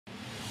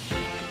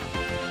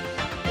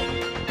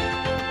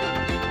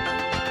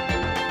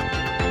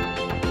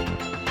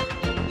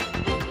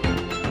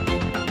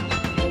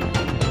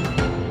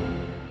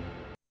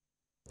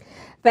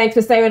Thanks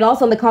for staying with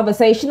us on the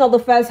conversation. On the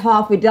first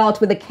half, we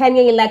dealt with the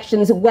Kenya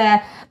elections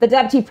where the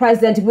Deputy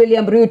President,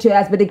 William Ruto,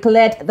 has been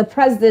declared the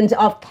President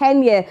of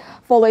Kenya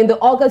following the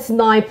August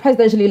 9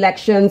 presidential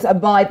elections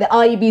by the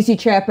IEBC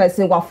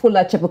Chairperson,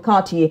 Wafula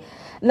Chebukati.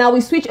 Now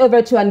we switch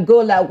over to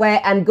Angola,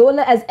 where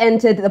Angola has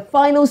entered the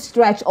final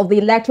stretch of the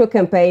electoral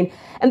campaign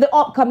and the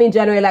upcoming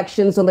general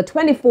elections on the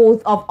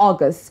 24th of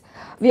August.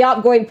 The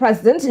outgoing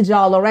president,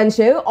 Joao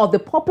Lourenco, of the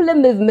Popular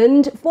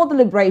Movement for the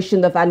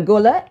Liberation of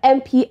Angola,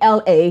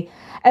 MPLA,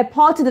 a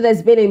party that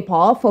has been in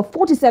power for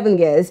 47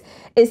 years,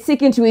 is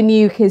seeking to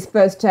renew his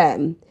first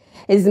term.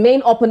 His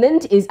main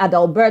opponent is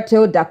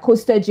Adalberto da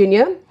Costa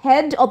Junior,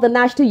 head of the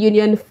National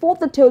Union for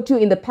the Total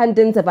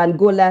Independence of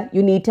Angola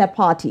UNITA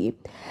party.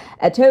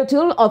 A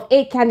total of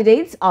 8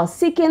 candidates are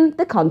seeking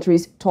the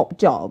country's top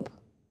job.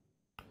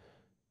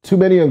 To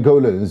many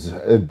Angolans,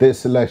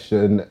 this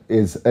election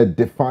is a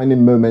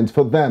defining moment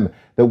for them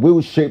that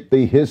will shape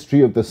the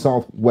history of the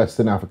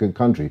southwestern African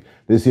country.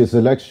 This year's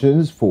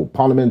elections for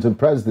parliament and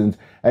president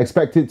are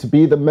expected to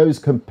be the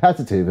most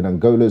competitive in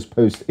Angola's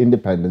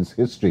post-independence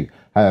history.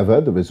 However,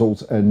 the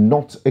results are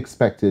not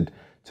expected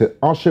to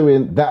usher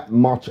in that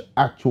much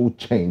actual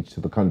change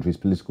to the country's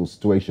political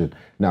situation.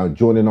 Now,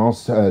 joining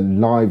us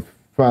live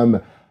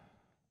from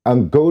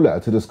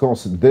Angola to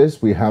discuss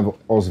this, we have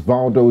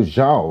Osvaldo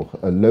Joao,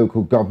 a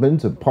local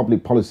government and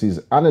public policies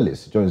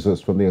analyst, joins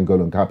us from the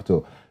Angolan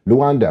capital,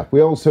 Luanda.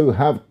 We also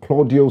have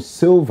Claudio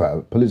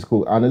Silva,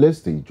 political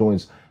analyst. He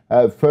joins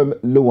from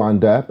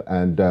Luanda.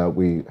 And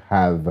we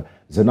have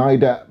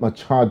Zenaida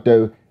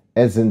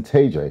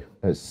Machado-Ezinteje,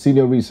 a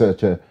senior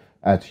researcher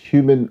at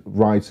Human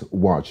Rights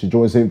Watch. She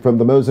joins in from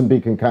the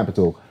Mozambican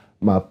capital,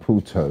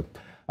 Maputo.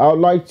 I would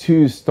like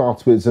to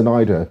start with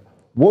Zenaida.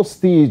 What's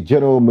the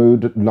general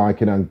mood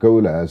like in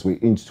Angola as we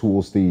inch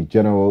towards the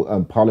general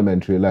and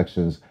parliamentary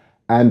elections?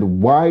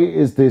 And why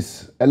is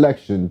this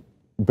election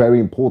very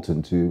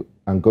important to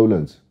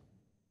Angolans?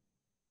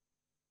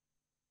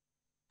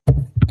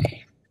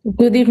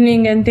 Good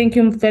evening, and thank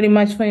you very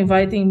much for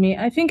inviting me.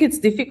 I think it's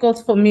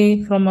difficult for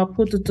me from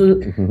Maputo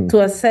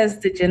to assess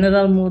the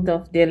general mood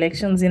of the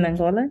elections in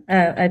Angola.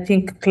 I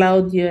think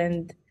Claudio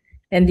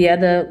and the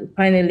other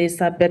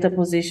panelists are better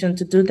positioned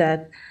to do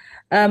that.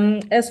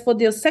 As for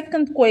the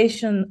second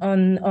question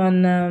on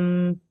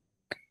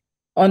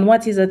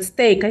what is at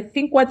stake, I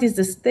think what is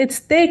at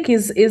stake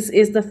is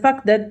the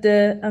fact that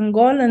the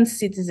Angolan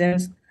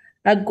citizens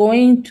are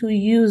going to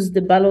use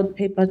the ballot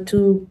paper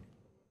to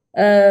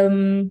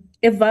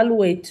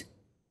evaluate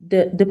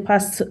the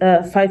past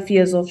 5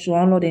 years of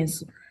Joao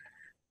Lourenco.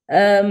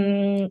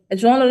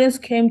 Joao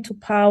Lourenco came to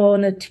power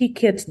on a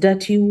ticket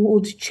that he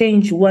would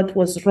change what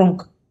was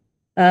wrong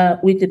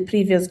with the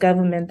previous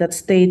government that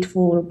stayed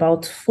for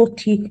about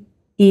 40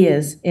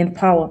 years in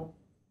power.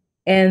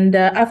 And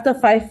after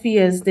 5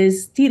 years,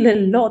 there's still a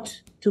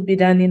lot to be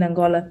done in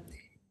Angola.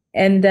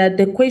 And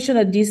the question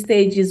at this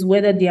stage is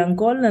whether the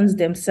Angolans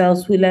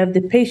themselves will have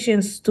the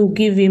patience to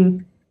give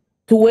him,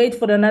 to wait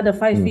for another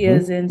 5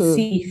 years and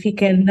see if he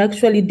can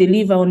actually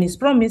deliver on his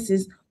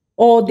promises,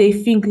 or they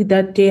think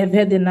that they have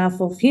had enough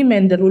of him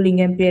and the ruling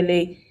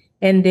MPLA,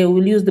 and they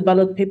will use the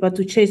ballot paper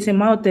to chase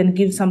him out and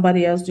give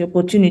somebody else the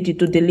opportunity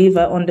to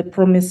deliver on the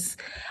promise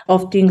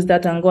of things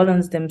that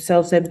Angolans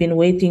themselves have been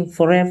waiting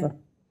forever.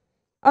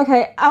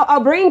 Okay,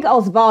 I'll bring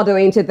Osvaldo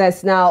into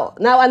this now.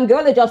 Now,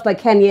 Angola, just like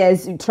Kenya,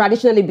 has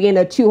traditionally been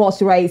a two-horse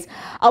race.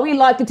 Are we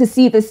likely to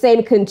see the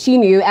same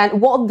continue?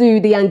 And what do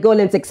the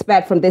Angolans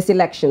expect from these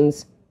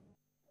elections?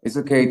 It's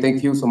okay.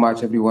 Thank you so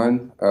much,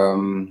 everyone.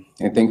 And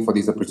thank you for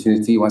this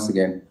opportunity once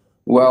again.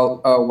 Well,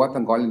 what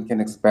Angolan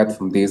can expect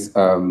from this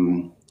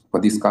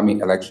for this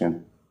coming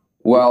election?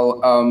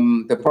 Well,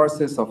 the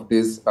process of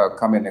this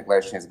coming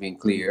election has been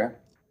clear.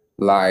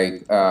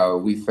 Like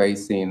we're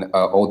facing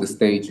all the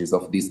stages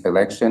of this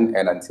election,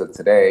 and until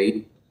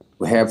today,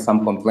 we have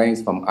some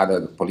complaints from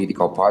other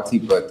political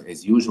parties, but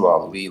as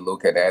usual, we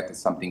look at that as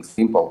something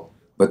simple.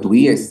 But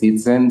we as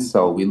citizens,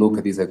 so we look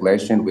at this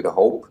election with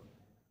hope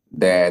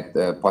that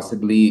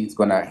possibly it's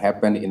going to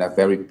happen in a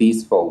very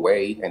peaceful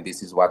way, and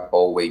this is what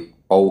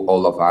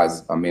all of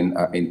us,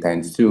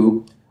 intend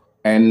to.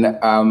 And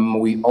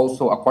we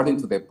also, according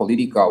to the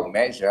political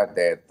measure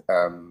that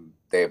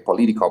the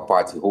political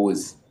party who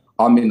is,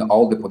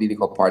 all the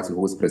political parties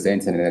who is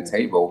presenting in the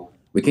table,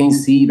 we can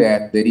see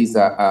that there is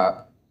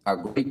a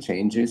great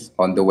changes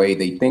on the way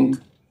they think,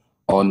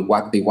 on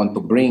what they want to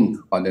bring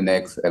on the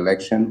next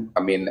election.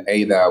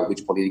 Either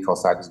which political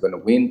side is going to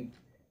win.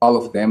 All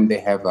of them, they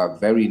have a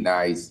very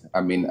nice,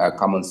 a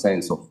common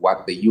sense of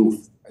what the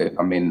youth,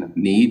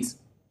 needs.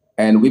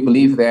 And we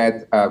believe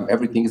that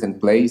everything is in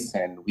place,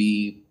 and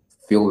we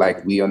feel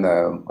like we're on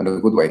a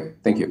good way.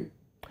 Thank you.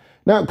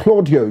 Now,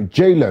 Claudio,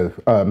 J-Lo,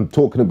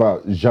 talking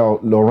about Joao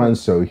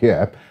Lourenco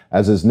here,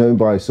 as is known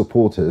by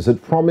supporters,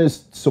 had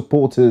promised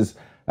supporters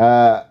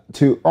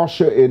to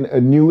usher in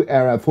a new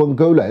era for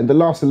Angola. In the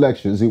last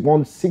elections, he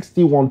won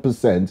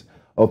 61%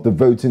 of the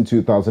vote in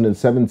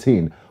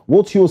 2017.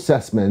 What's your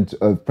assessment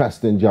of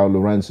President Joao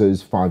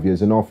Lourenco's 5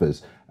 years in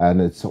office?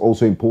 And it's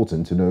also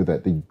important to know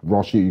that the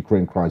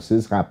Russia-Ukraine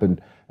crisis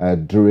happened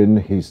during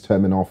his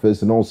term in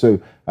office, and also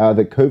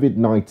the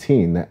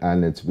COVID-19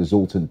 and its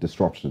resultant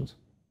disruptions?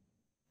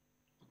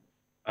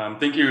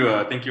 Thank you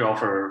all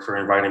for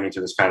inviting me to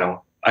this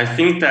panel. I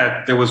think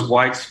that there was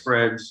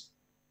widespread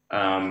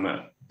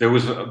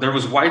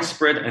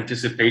widespread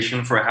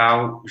anticipation for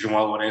how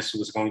Joao Lourenco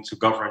was going to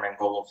govern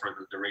Angola for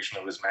the duration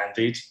of his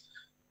mandate,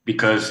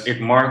 because it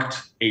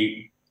marked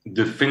a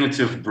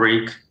definitive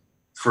break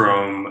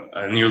from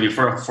nearly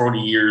 40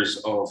 years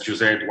of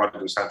José Eduardo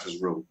dos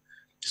Santos' rule.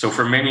 So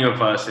for many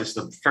of us, it's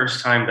the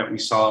first time that we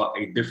saw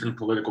a different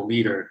political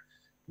leader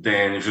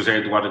than José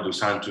Eduardo dos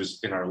Santos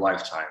in our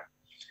lifetime.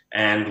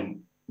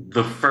 And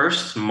the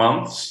first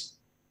months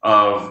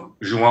of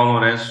Joao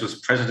Lourenco's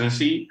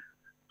presidency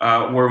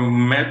were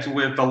met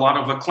with a lot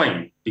of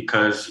acclaim,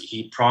 because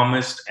he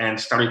promised and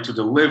started to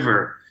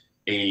deliver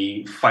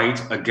a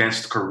fight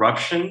against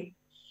corruption,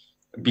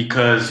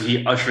 because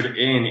he ushered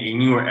in a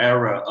new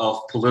era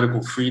of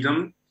political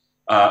freedom,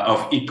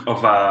 of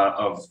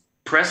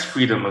press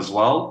freedom as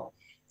well.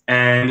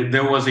 And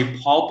there was a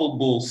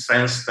palpable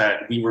sense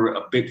that we were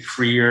a bit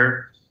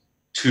freer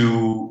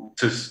to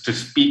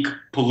speak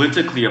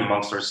politically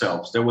amongst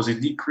ourselves. There was a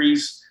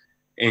decrease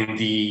in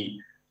the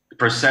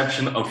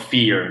perception of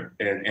fear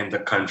in the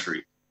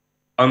country.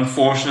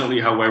 Unfortunately,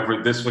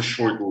 however, this was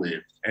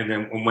short-lived. And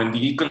then when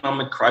the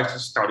economic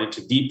crisis started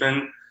to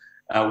deepen,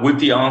 with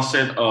the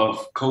onset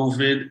of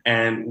COVID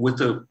and with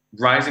the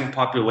rising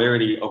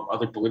popularity of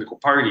other political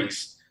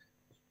parties,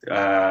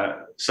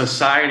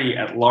 society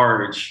at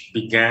large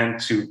began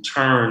to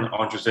turn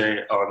on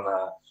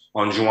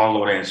Joao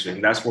Lourenco,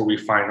 and that's where we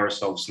find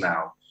ourselves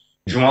now.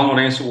 Joao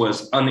Lourenco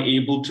was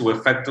unable to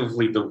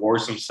effectively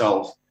divorce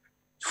himself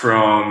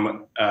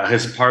from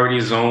his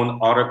party's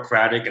own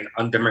autocratic and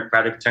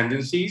undemocratic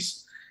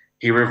tendencies.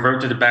 He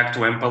reverted back to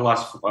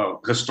MPLA's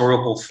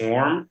historical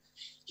form.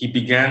 He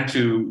began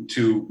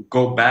to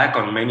go back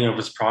on many of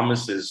his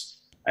promises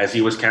as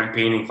he was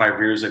campaigning 5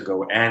 years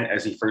ago, and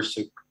as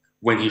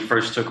when he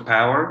first took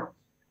power.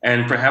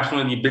 And perhaps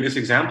one of the biggest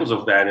examples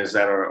of that is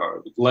that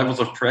our levels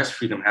of press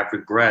freedom have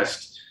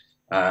regressed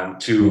back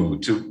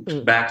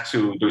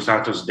to Dos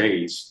Santos'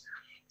 days.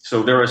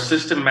 So there are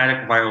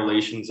systematic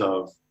violations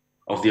of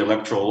the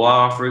electoral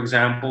law, for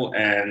example,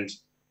 and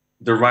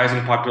the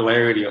rising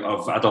popularity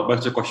of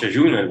Adalberto da Costa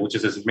Junior, which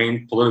is his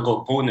main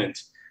political opponent,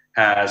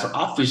 has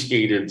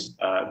obfuscated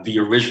the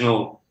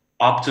original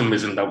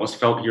optimism that was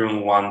felt here in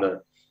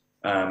Luanda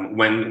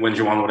when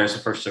Joao Lourenco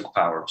first took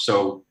power.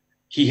 So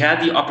he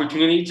had the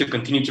opportunity to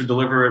continue to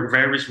deliver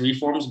various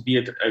reforms, be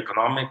it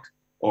economic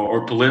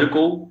or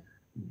political,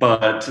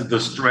 but the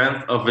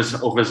strength of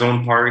his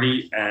own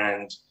party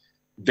and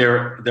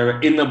their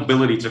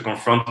inability to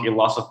confront a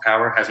loss of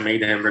power has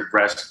made him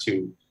regress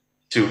to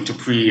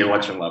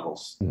pre-election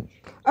levels.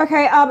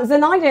 Okay,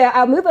 Zenaida,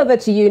 I'll move over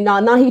to you now.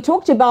 Now, he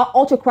talked about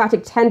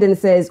autocratic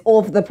tendencies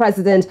of the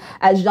president,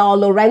 Joao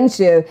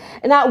Lourenco.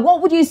 Now,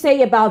 what would you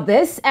say about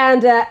this?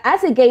 And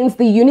as against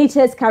the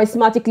UNITA's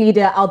charismatic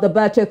leader,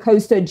 Adalberto da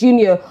Costa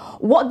Junior,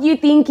 what do you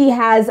think he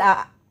has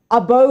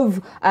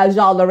above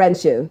Joao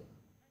Lourenco?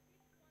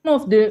 One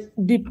of the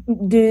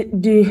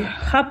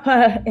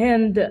upper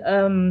end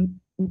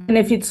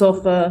benefits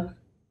of the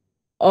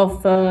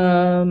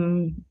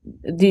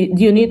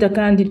UNITA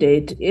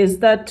candidate is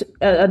that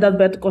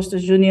Adalberto da Costa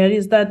Junior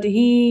is that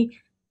he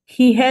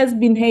has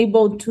been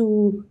able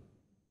to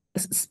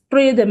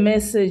spread a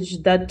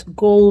message that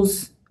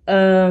goes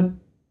on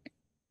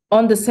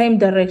the same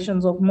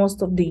directions of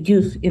most of the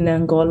youth in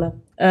Angola.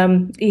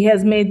 He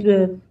has made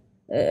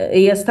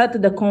he has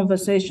started a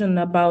conversation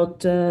about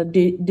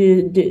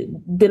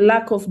the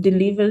lack of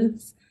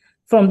deliverance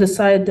from the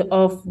side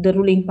of the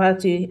ruling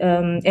party,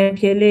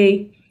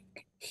 MPLA.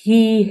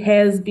 He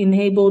has been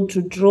able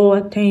to draw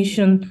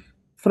attention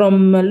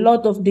from a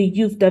lot of the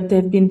youth that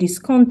have been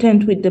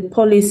discontent with the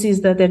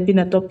policies that have been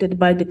adopted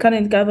by the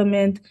current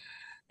government,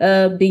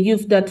 the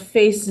youth that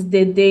face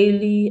the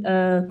daily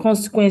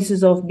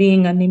consequences of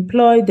being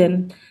unemployed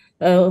and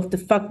of the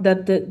fact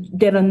that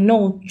there are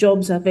no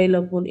jobs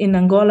available in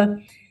Angola.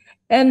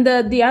 And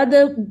the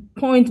other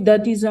point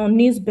that is on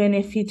his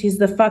benefit is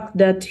the fact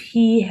that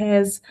he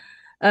has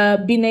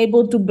been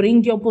able to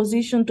bring the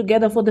opposition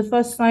together for the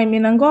first time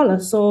in Angola.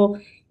 So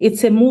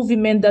it's a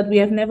movement that we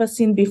have never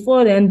seen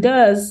before, and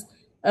thus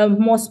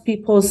most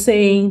people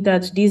saying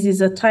that this is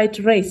a tight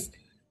race.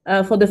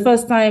 For the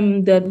first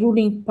time, the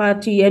ruling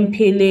party,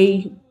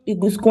 MPLA, it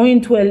was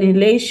going to an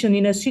election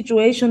in a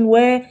situation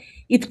where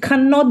it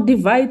cannot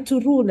divide to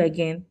rule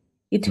again.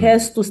 It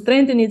has to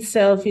strengthen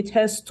itself. It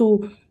has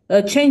to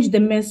change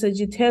the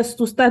message. It has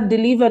to start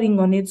delivering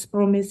on its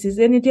promises,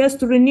 and it has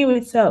to renew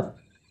itself.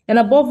 And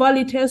above all,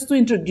 it has to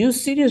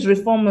introduce serious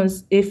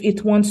reforms if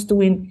it wants to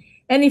win.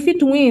 And if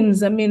it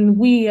wins, I mean,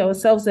 we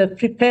ourselves have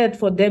prepared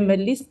for them a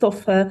list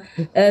of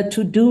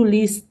to-do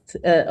list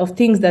of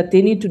things that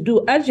they need to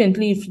do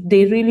urgently if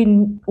they really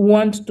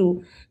want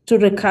to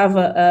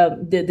recover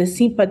the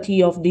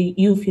sympathy of the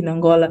youth in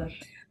Angola.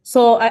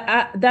 So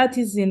that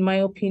is, in my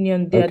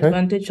opinion, the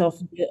advantage of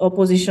the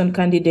opposition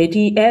candidate.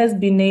 He has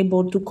been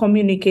able to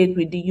communicate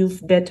with the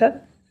youth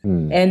better.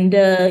 and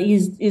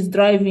is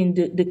driving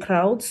the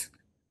crowds.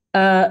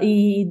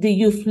 The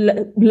youth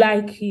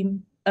like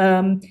him.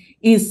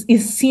 Is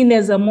seen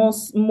as a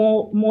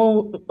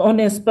more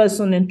honest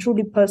person and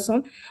truly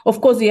person. Of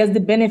course, he has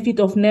the benefit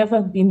of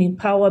never being in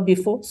power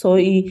before, so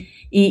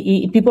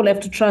people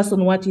have to trust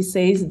on what he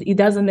says. He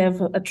doesn't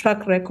have a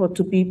track record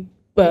to be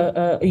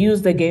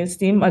used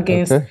against him,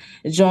 against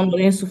Joao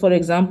Lourenco, for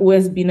example, who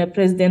has been a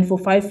president for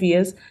 5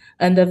 years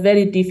under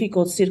very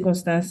difficult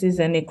circumstances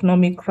and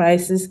economic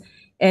crisis,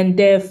 and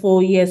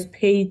therefore he has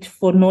paid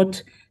for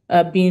not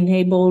being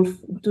able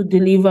to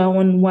deliver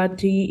on what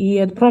he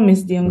had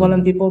promised the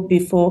Angolan people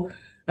before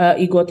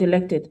he got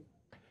elected.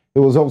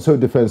 He was also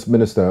defense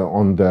minister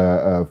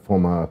under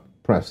former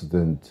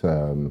president,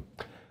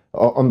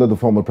 under the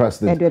former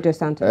president,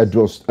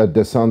 Adalberto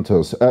dos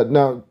Santos.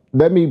 Now,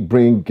 let me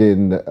bring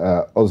in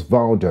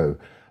Osvaldo.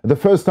 The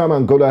first time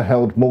Angola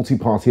held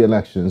multi-party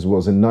elections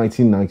was in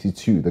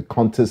 1992. The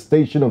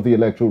contestation of the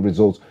electoral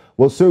results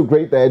was so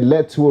great that it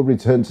led to a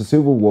return to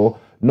civil war,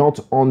 not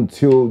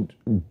until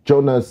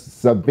Jonas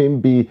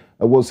Savimbi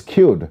was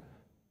killed.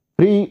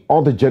 3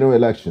 other general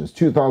elections,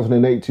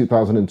 2008,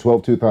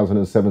 2012,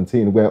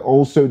 2017, were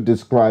also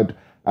described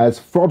as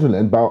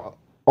fraudulent by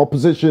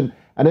opposition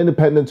and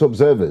independent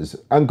observers.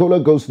 Angola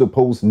goes to the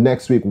polls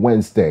next week,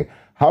 Wednesday.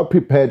 How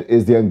prepared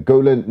is the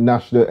Angolan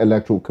National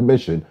Electoral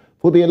Commission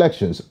for the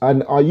elections?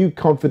 And are you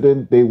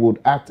confident they would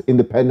act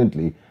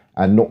independently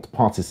and not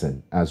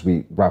partisan as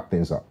we wrap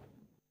things up?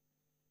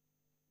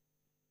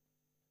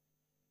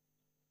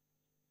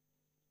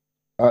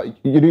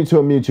 You need to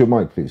unmute your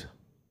mic, please.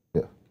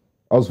 Yeah.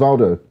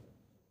 Osvaldo.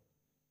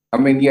 I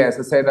mean, yes,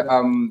 I said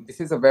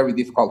this is a very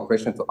difficult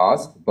question to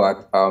ask,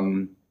 but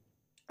I'm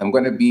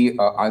going to be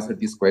answer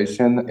this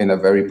question in a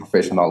very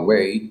professional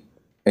way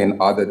in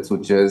order to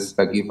just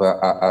give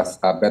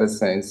a better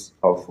sense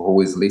of who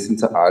is listening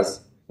to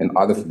us, in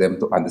order for them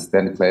to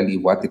understand clearly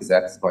what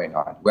exactly is going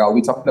on. Well,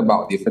 we're talking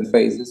about different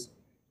phases,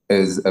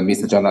 as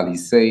Mr.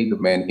 Journalist said.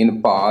 Man, in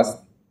the past,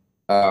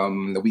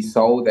 we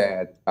saw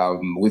that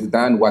we've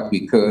done what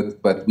we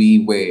could, but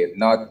we were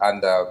not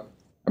under,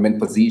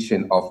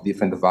 position of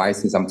different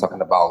devices. I'm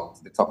talking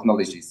about the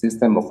technology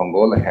system of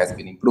Angola has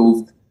been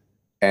improved.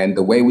 And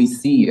the way we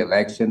see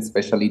elections,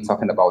 especially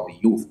talking about the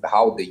youth,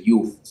 how the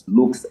youth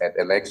looks at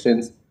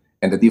elections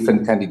and the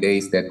different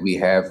candidates that we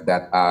have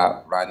that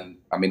are running,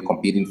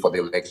 competing for the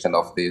election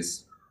of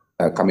this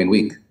coming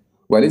week.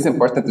 Well, it's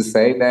important to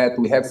say that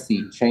we have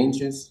seen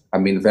changes,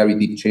 very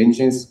deep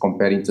changes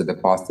comparing to the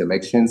past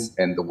elections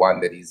and the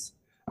one that is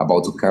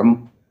about to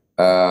come.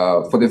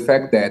 For the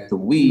fact that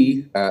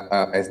we,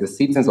 as the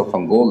citizens of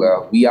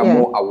Angola, we are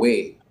more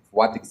aware of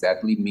what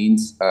exactly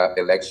means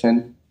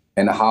election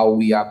and how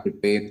we are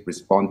prepared to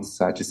respond to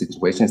such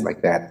situations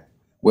like that.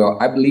 Well,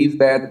 I believe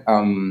that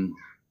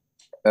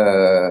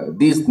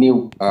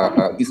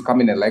this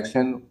coming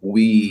election,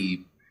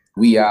 we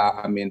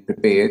are,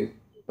 prepared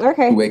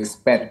to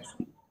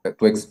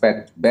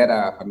expect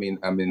better,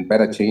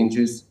 better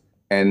changes,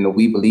 and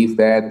we believe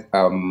that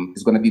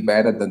it's going to be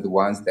better than the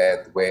ones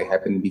that were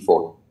happening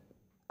before.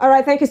 All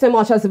right, thank you so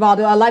much,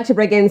 Osvaldo. I'd like to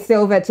bring in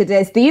Silva to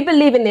this. Do you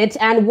believe in it,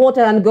 and what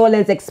are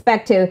Angolans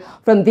expecting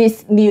from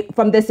this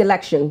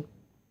election?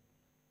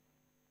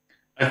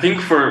 I think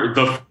for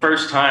the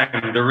first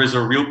time, there is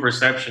a real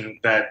perception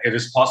that it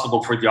is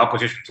possible for the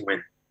opposition to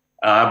win.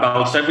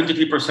 About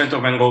 73%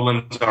 of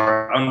Angolans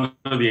are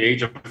under the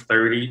age of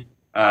 30.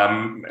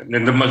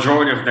 And the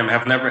majority of them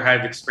have never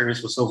had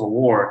experience with civil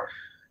war.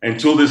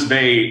 Until this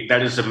day,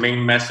 that is the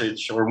main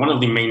message, or one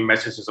of the main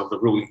messages of the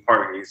ruling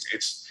party.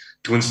 It's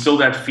to instill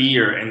that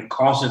fear and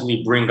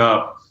constantly bring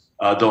up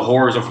the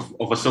horrors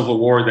of a civil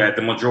war that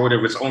the majority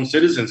of its own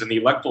citizens in the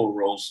electoral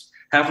rolls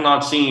have not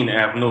seen and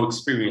have no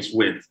experience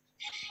with.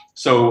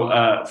 So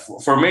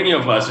for many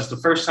of us, it's the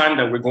first time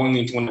that we're going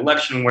into an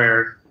election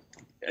where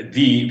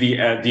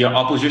the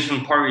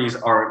opposition parties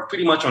are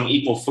pretty much on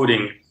equal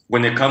footing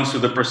when it comes to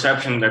the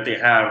perception that they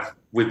have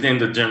within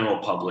the general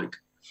public.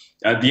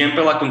 The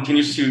MPLA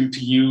continues to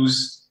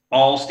use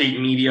all state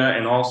media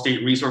and all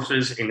state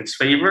resources in its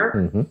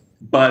favor,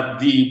 but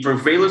the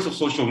prevalence of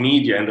social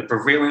media and the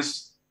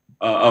prevalence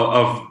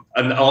of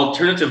an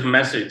alternative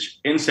message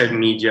in said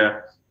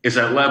media is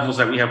at levels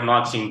that we have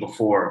not seen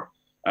before.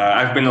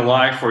 I've been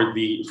alive for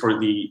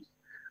the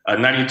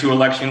 92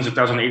 elections,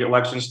 2008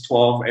 elections,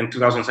 12, and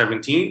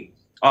 2017.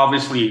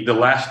 Obviously, the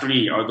last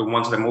 3 are the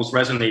ones that most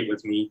resonate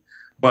with me.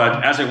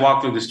 But as I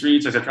walk through the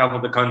streets, as I travel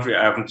the country,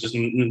 I've just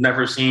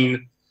never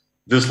seen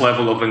this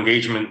level of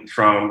engagement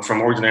from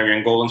ordinary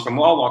Angolans from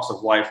all walks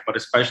of life, but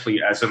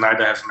especially, as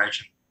Zenaida has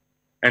mentioned,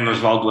 and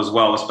Osvaldo as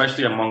well,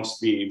 especially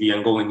amongst the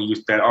Angolan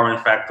youth that are, in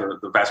fact,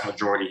 the vast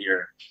majority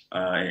here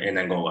in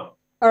Angola.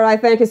 All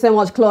right, thank you so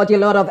much, Claudia. A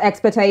lot of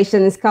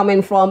expectations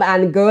coming from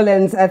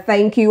Angolans.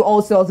 Thank you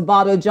also,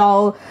 Osvaldo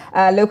Joao,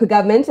 local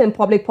government and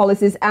public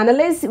policies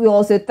analyst. We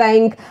also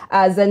thank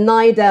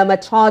Zenaida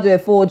Machado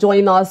for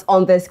joining us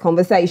on this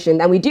conversation.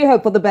 And we do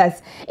hope for the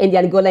best in the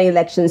Angolan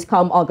elections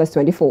come August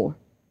 24.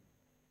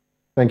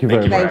 Thank you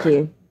very much. Thank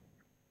you.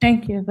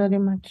 Thank you very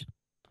much.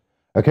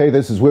 Okay,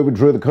 this is where we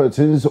draw the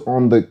curtains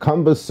on the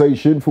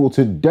conversation for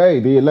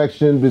today. The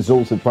election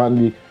results have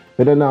finally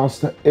been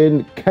announced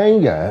in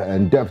Kenya,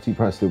 and Deputy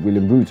President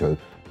William Ruto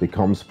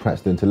becomes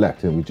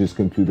president-elect. And we just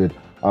concluded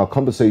our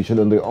conversation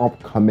on the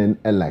upcoming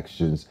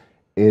elections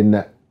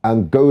in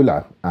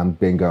Angola. I'm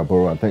Gbenga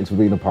Aborowa. Thanks for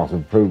being a part of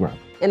the program.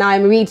 And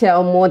I'm Rita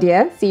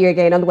Omodia. See you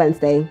again on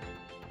Wednesday.